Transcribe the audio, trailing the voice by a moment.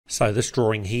So this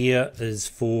drawing here is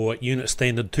for unit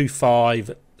standard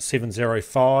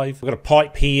 25705. We've got a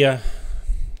pipe here,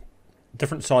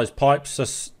 different size pipes.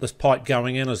 This pipe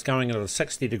going in is going in at a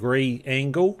 60-degree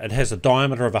angle. It has a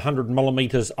diameter of 100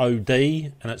 millimeters OD,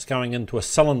 and it's going into a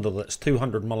cylinder that's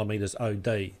 200 millimeters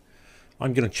OD.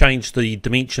 I'm going to change the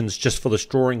dimensions just for this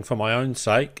drawing for my own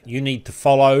sake. You need to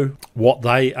follow what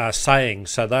they are saying.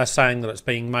 So they're saying that it's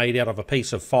being made out of a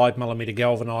piece of 5mm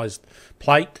galvanized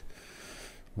plate.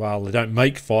 Well, they don't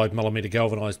make 5mm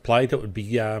galvanized plate. It would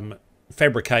be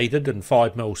fabricated in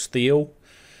 5mm steel,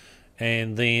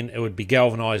 and then it would be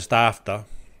galvanized after.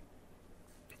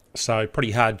 So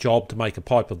pretty hard job to make a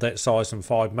pipe of that size in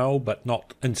 5mm, but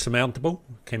not insurmountable.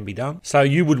 Can be done. So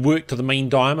you would work to the mean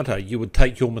diameter. You would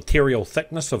take your material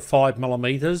thickness of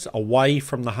 5mm away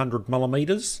from the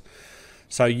 100mm.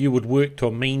 So you would work to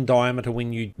a mean diameter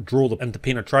when you draw the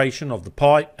interpenetration of the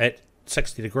pipe at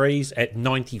 60 degrees at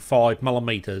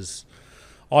 95mm.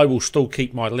 I will still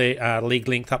keep my leg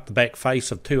length up the back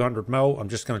face of 200mm. I'm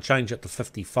just going to change it to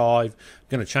 55. I'm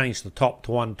going to change the top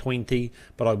to 120,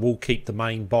 but I will keep the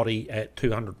main body at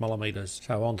 200mm.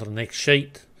 So on to the next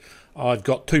sheet. I've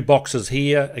got two boxes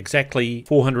here, exactly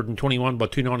 421 by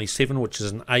 297, which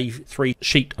is an A3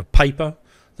 sheet of paper.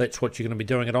 That's what you're going to be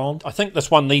doing it on. I think this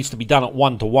one needs to be done at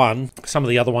 1:1. Some of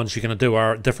the other ones you're going to do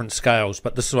are at different scales,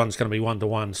 but this one's going to be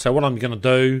 1:1. So what I'm going to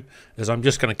do is I'm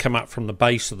just going to come up from the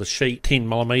base of the sheet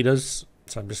 10mm.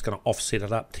 So I'm just going to offset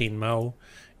it up 10mm,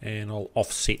 and I'll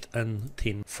offset in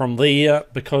 10. From there,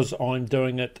 because I'm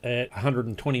doing it at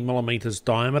 120mm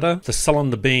diameter, the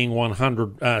cylinder being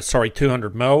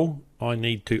 200mm, I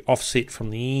need to offset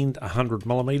from the end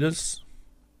 100mm.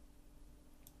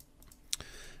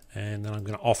 And then I'm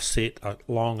going to offset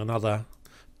along another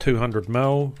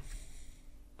 200mm,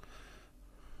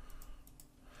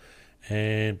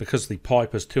 and because the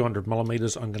pipe is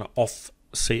 200mm, I'm going to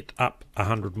offset up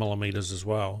 100mm as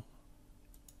well.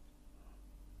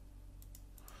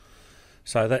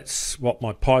 So that's what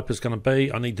my pipe is going to be.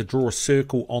 I need to draw a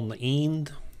circle on the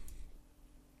end,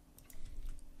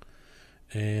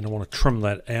 and I want to trim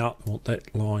that out. I want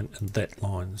that line and that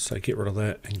line, so get rid of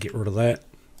that and get rid of that.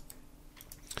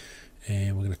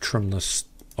 And we're going to trim this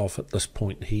off at this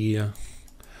point here,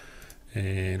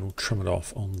 and we'll trim it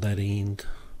off on that end.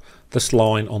 This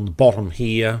line on the bottom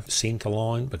here, center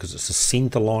line, because it's the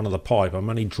center line of the pipe. I'm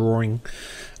only drawing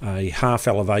a half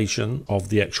elevation of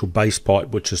the actual base pipe,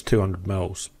 which is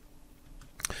 200mm.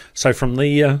 So from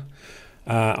there,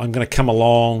 I'm going to come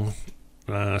along,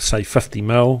 say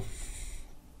 50mm,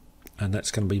 and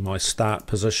that's going to be my start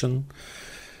position.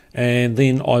 And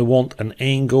then I want an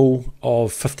angle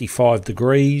of 55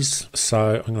 degrees,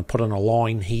 so I'm going to put in a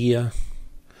line here.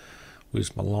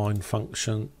 Where's my line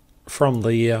function? From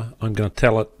there, I'm going to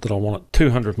tell it that I want it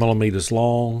 200mm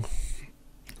long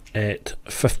at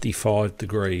 55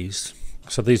 degrees.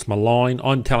 So there's my line.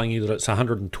 I'm telling you that it's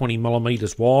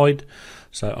 120mm wide,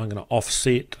 so I'm going to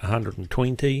offset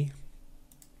 120,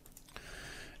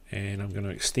 and I'm going to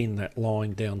extend that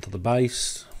line down to the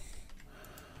base.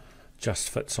 Just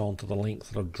fits onto the length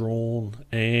that I've drawn,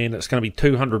 and it's going to be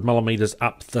 200mm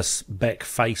up this back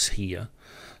face here.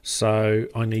 So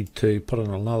I need to put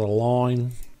in another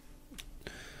line,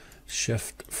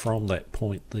 shift from that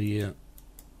point there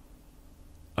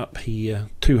up here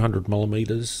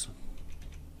 200mm.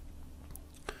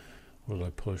 What did I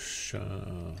push?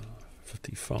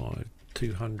 55,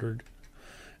 200,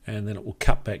 and then it will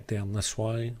cut back down this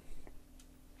way.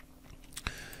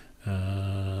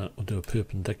 We'll do a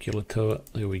perpendicular to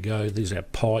it. There we go. There's our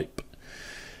pipe,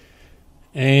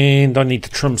 and I need to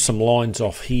trim some lines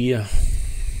off here.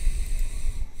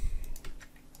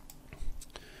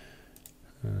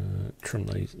 Trim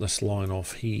this line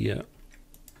off here.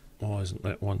 Why isn't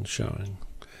that one showing?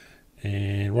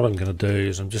 And what I'm going to do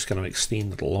is I'm just going to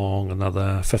extend it along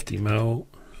another 50mm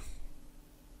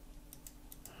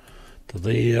to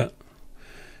there.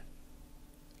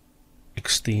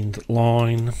 Extend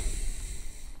line,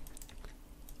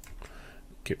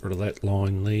 get rid of that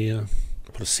line there,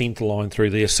 put a centre line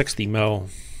through there, 60mm,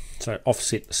 so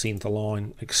offset the centre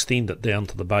line, extend it down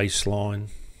to the baseline.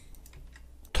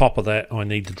 Top of that I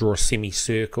need to draw a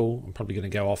semicircle. I'm probably going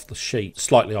to go off the sheet,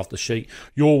 slightly off the sheet.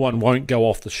 Your one won't go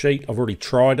off the sheet. I've already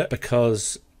tried it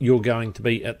because you're going to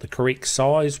be at the correct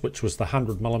size, which was the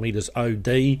 100mm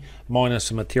OD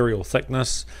minus a material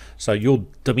thickness. So your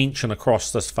dimension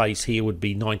across this face here would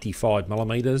be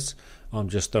 95mm. I'm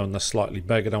just doing this slightly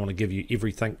big. I don't want to give you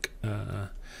everything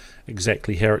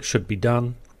exactly how it should be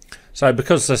done. So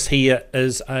because this here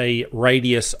is a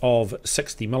radius of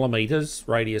 60mm,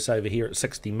 radius over here at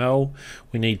 60mm,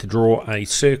 we need to draw a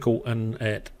circle in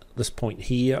at this point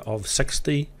here of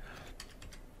 60.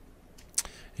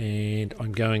 and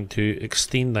I'm going to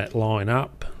extend that line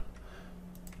up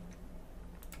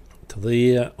to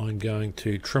there. I'm going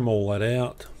to trim all that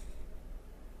out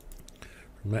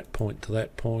from that point to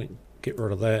that point, get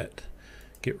rid of that,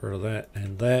 get rid of that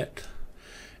and that.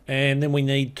 And then we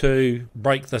need to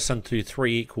break this into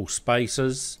 3 equal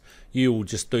spaces. You will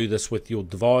just do this with your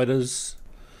dividers.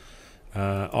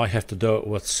 I have to do it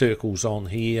with circles on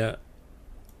here.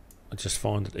 I just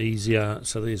find it easier.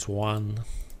 So there's one,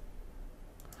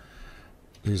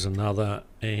 there's another,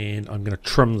 and I'm going to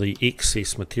trim the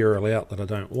excess material out that I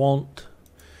don't want.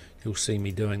 You'll see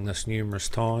me doing this numerous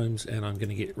times, and I'm going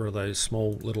to get rid of those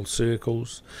small little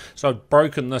circles. So I've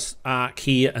broken this arc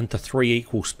here into 3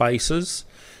 equal spaces,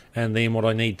 and then what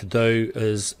I need to do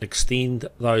is extend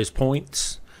those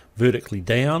points vertically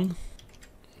down.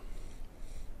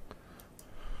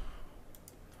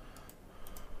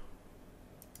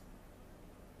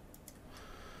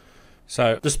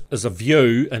 So this is a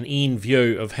view, an end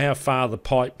view of how far the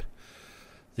pipe,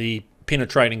 the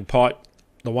penetrating pipe,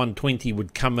 the 120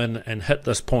 would come in and hit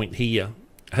this point here,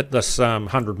 hit this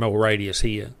 100 mil radius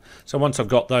here. So once I've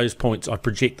got those points, I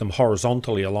project them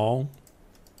horizontally along.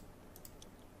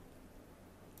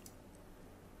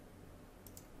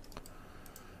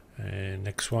 And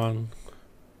next one.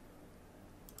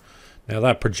 Now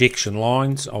they're projection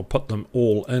lines. I'll put them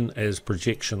all in as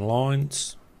projection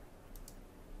lines.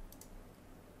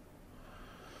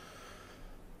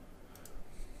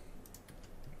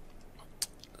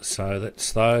 So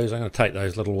that's those. I'm going to take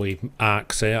those little wee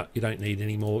arcs out. You don't need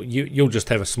any more. You'll just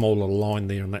have a small little line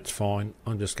there, and that's fine.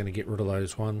 I'm just going to get rid of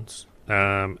those ones.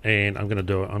 And I'm going to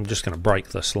do it. I'm just going to break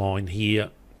this line here.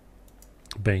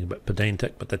 Being a bit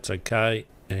pedantic, but that's okay.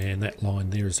 And that line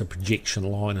there is a projection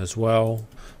line as well.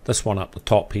 This one up the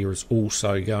top here is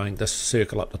also going, this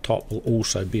circle up the top will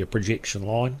also be a projection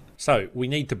line. So we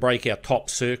need to break our top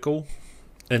circle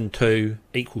into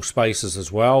equal spaces as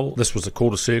well. This was a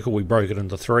quarter circle, we broke it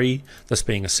into 3. This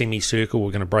being a semicircle,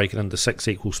 we're going to break it into 6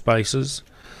 equal spaces.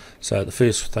 So the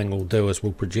first thing we'll do is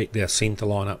we'll project our center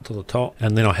line up to the top,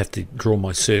 and then I have to draw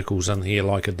my circles in here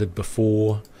like I did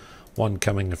before. One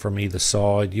coming from either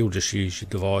side. You'll just use your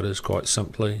dividers quite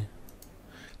simply.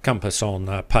 Compass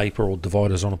on paper, or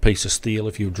dividers on a piece of steel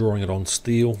if you're drawing it on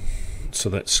steel. So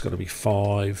that's got to be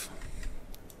 5.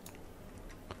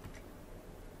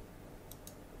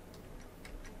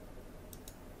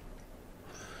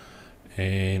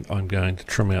 And I'm going to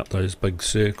trim out those big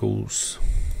circles.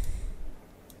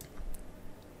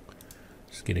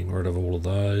 Just getting rid of all of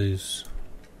those.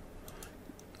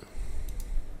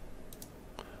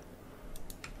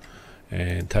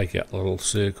 And take out the little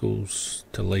circles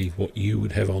to leave what you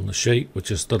would have on the sheet,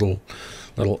 which is little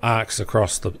arcs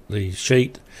across the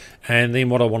sheet. And then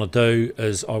what I want to do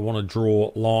is I want to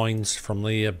draw lines from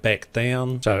there back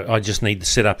down. So I just need to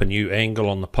set up a new angle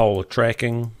on the polar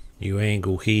tracking. New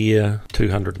angle here,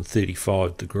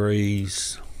 235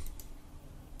 degrees.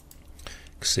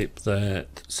 Accept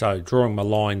that. So drawing my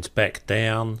lines back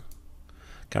down,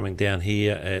 coming down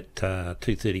here at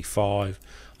 235.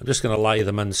 I'm just going to lay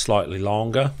them in slightly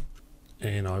longer,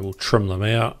 and I will trim them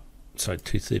out. So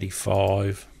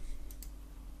 235,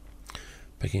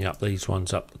 picking up these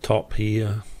ones up the top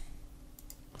here,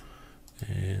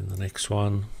 and the next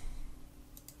one.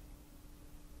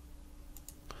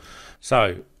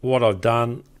 So what I've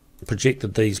done,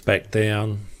 projected these back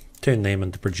down, turn them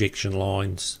into projection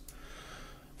lines.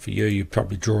 For you, you'd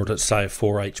probably draw it at, say, a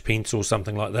 4H pencil or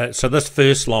something like that. So this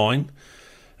first line,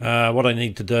 what I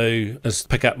need to do is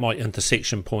pick up my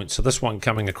intersection point. So this one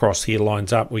coming across here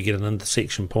lines up. We get an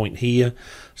intersection point here.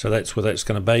 So that's where that's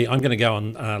going to be. I'm going to go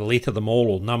and letter them all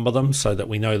or number them so that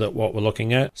we know that what we're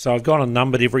looking at. So I've gone and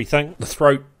numbered everything. The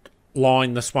throat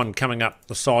line, this one coming up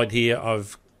the side here,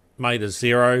 I've made a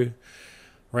 0.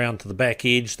 Round to the back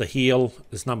edge. The heel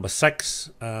is number 6.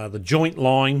 The joint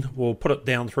line, we'll put it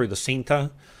down through the center.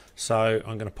 So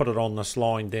I'm going to put it on this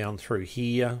line down through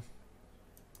here.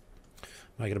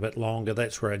 Make it a bit longer.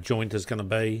 That's where our joint is going to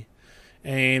be.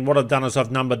 And what I've done is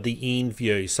I've numbered the end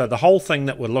view. So the whole thing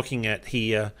that we're looking at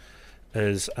here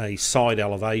is a side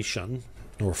elevation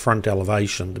or a front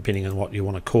elevation, depending on what you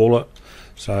want to call it.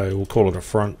 So we'll call it a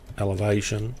front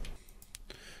elevation.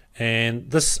 And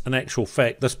this, in actual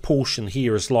fact, this portion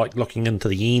here is like looking into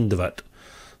the end of it.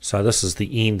 So this is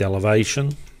the end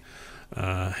elevation.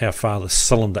 How far the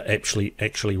cylinder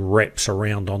actually wraps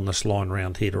around on this line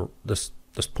around here to this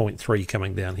 0.3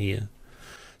 coming down here.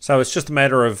 So it's just a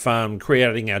matter of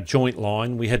creating our joint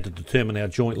line. We had to determine our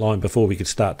joint line before we could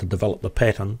start to develop the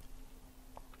pattern.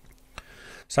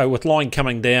 So with line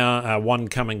coming down, 1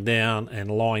 coming down,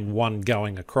 and line 1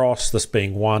 going across, this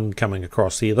being 1 coming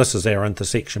across here, this is our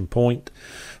intersection point.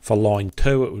 For line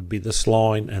 2, it would be this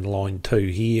line, and line 2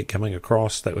 here coming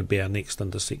across, that would be our next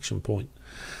intersection point.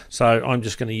 So I'm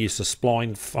just going to use the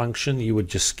spline function. You would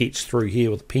just sketch through here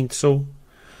with a pencil,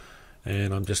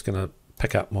 and I'm just going to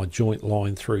pick up my joint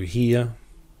line through here.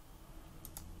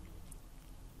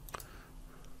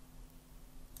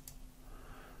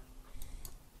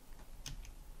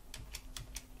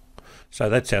 So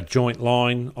that's our joint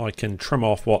line. I can trim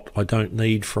off what I don't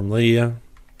need from there.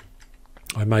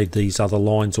 I made these other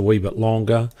lines a wee bit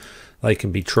longer. They can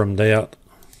be trimmed out.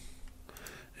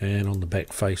 And on the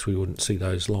back face we wouldn't see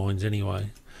those lines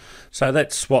anyway. So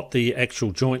that's what the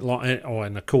actual joint line, oh,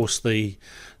 and of course the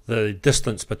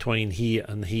distance between here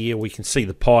and here, we can see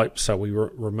the pipe, so we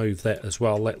remove that as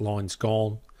well. That line's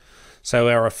gone. So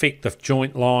our effective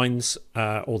joint lines,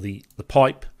 or the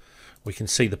pipe, we can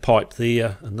see the pipe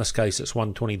there. In this case it's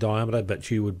 120 diameter, but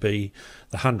you would be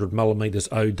the 100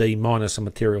 millimeters OD minus a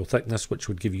material thickness, which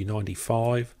would give you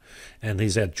 95. And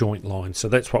there's our joint line. So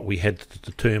that's what we had to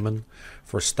determine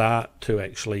for a start to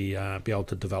actually be able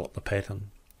to develop the pattern.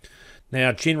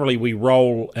 Now generally we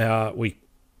we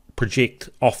project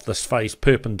off this face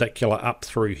perpendicular up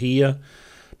through here.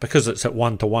 Because it's at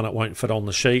 1 to 1, it won't fit on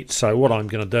the sheet. So what I'm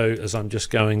going to do is I'm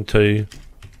just going to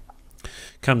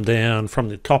come down from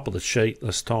the top of the sheet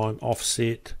this time,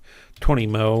 offset 20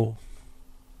 mil,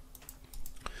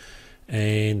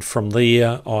 and from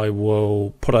there I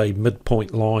will put a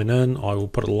midpoint line in. I will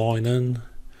put a line in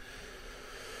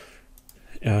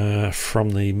from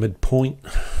the midpoint.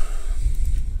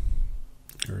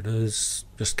 There it is.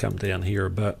 Just come down here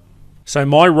a bit. So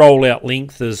my rollout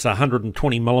length is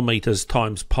 120 millimeters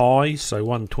times pi, so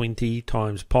 120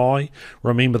 times pi.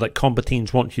 Remember that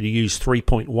Competens want you to use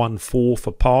 3.14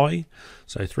 for pi,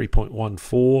 so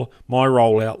 3.14. My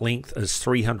rollout length is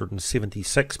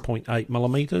 376.8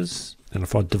 millimeters, and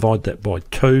if I divide that by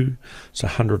 2, it's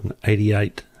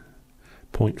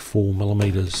 188.4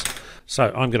 millimeters.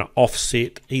 So I'm going to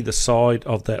offset either side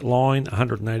of that line,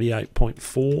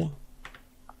 188.4.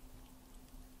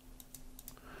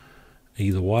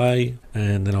 either way,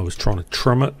 and then I was trying to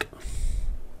trim it.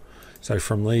 So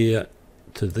from there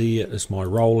to there is my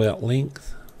rollout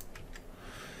length.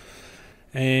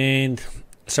 And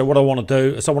so what I want to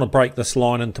do is I want to break this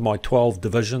line into my 12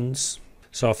 divisions.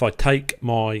 So if I take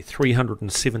my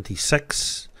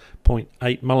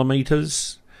 376.8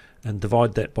 millimeters and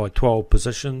divide that by 12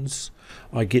 positions,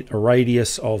 I get a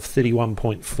radius of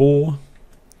 31.4.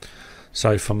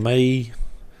 So for me,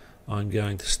 I'm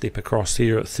going to step across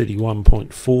here at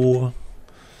 31.4,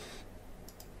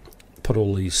 put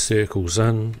all these circles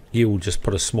in. You will just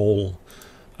put a small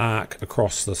arc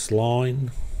across this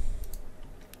line,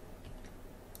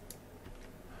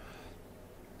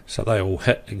 so they all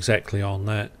hit exactly on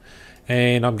that.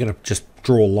 And I'm going to just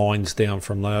draw lines down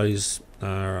from those.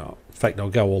 In fact, I'll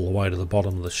go all the way to the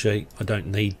bottom of the sheet. I don't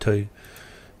need to.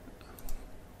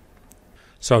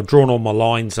 So I've drawn all my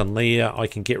lines in there. I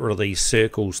can get rid of these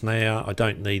circles now. I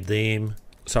don't need them.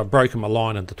 So I've broken my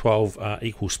line into 12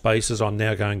 equal spaces. I'm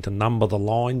now going to number the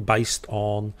line based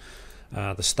on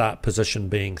the start position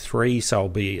being 3. So I'll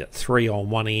be at 3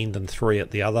 on one end and 3 at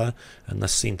the other. And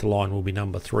this centre line will be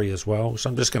number 3 as well. So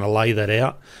I'm just going to lay that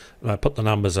out and I put the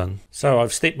numbers in. So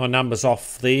I've stepped my numbers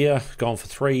off there. Gone for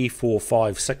 3, 4,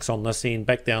 5, 6 on this end.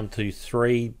 Back down to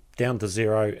 3, down to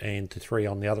 0 and to 3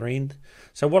 on the other end.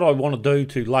 So what I want to do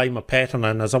to lay my pattern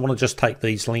in is I want to just take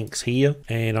these links here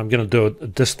and I'm going to do a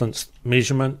distance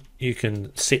measurement. You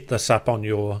can set this up on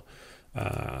your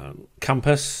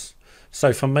compass.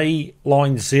 So for me,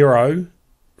 line 0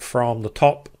 from the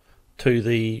top to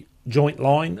the joint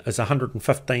line is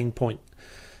 115.98.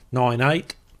 I'm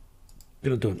going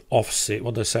to do an offset.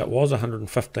 What did I say it was?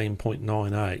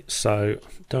 115.98. So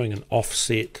doing an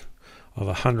offset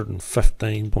of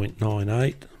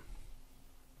 115.98.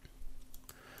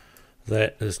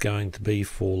 That is going to be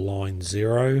for line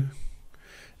 0.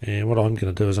 And what I'm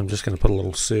going to do is I'm just going to put a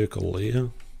little circle there.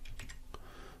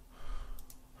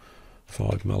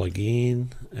 5 mil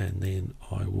again, and then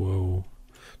I will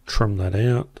trim that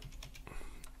out.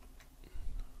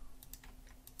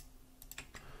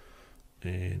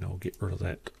 And I'll get rid of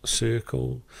that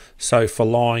circle. So for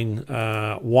line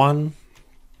 1,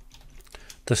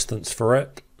 distance for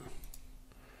it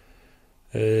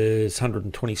is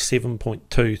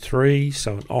 127.23,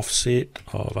 so an offset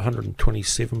of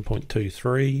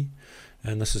 127.23,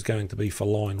 and this is going to be for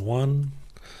line 1.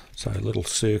 So a little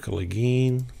circle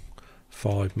again,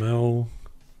 5 mil,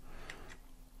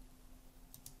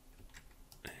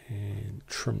 and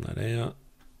trim that out.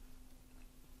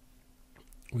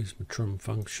 Where's my trim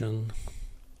function?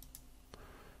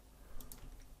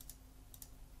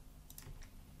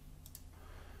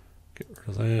 Get rid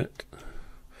of that.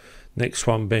 Next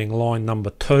one being line number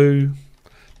 2,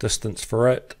 distance for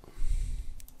it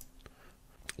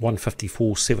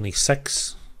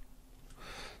 154.76,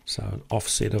 so an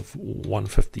offset of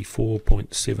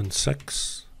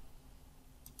 154.76.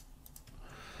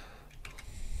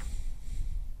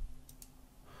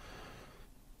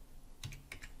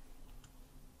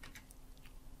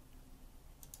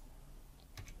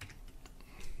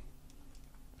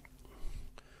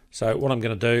 So what I'm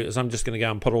going to do is I'm just going to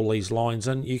go and put all these lines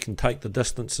in. You can take the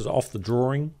distances off the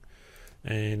drawing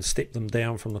and step them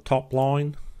down from the top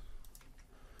line.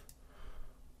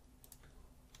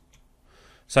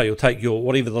 So you'll take your,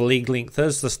 whatever the leg length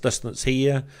is, this distance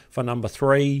here for number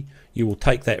 3, you will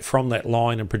take that from that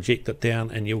line and project it down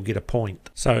and you'll get a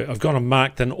point. So I've got them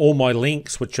marked in all my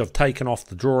lengths, which I've taken off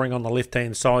the drawing on the left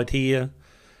hand side here.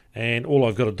 And all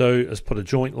I've got to do is put a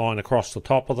joint line across the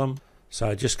top of them.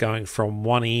 So just going from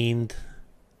one end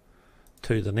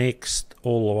to the next,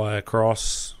 all the way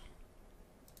across.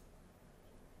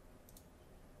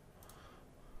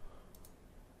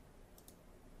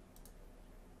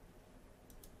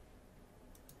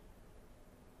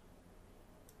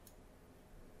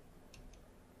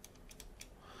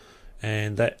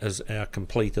 And that is our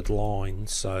completed line.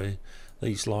 So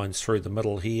these lines through the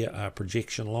middle here are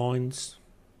projection lines.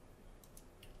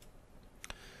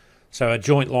 So our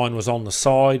joint line was on the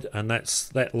side, and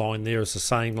that line there is the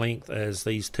same length as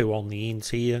these two on the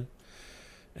ends here.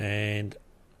 And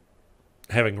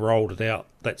having rolled it out,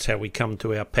 that's how we come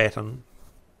to our pattern.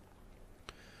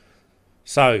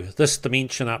 So this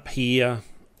dimension up here,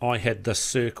 I had this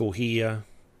circle here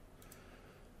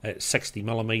at 60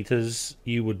 millimeters.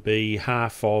 You would be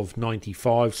half of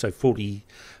 95, so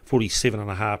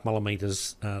 47.5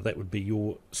 millimeters. That would be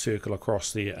your circle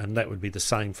across there, and that would be the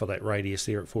same for that radius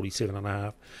there at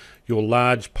 47.5. Your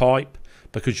large pipe,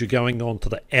 because you're going on to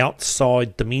the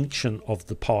outside dimension of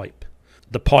the pipe.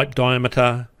 The pipe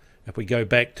diameter, if we go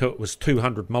back to it, was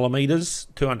 200 millimeters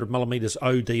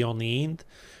OD on the end,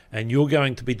 and you're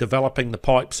going to be developing the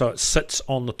pipe so it sits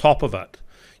on the top of it.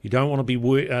 You don't want to be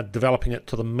developing it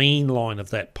to the mean line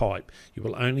of that pipe. You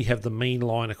will only have the mean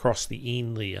line across the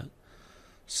end there.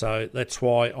 So that's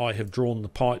why I have drawn the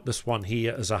pipe. This one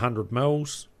here is 100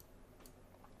 mils.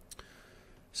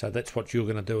 So that's what you're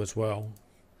going to do as well.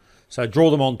 So draw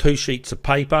them on 2 sheets of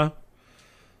paper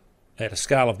at a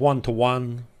scale of 1 to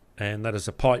 1, and that is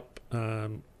a pipe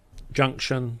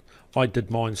junction. I did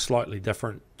mine slightly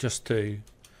different just to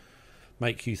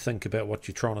make you think about what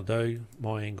you're trying to do.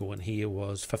 My angle in here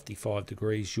was 55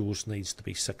 degrees. Yours needs to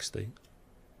be 60.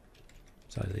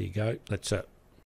 So there you go. That's it.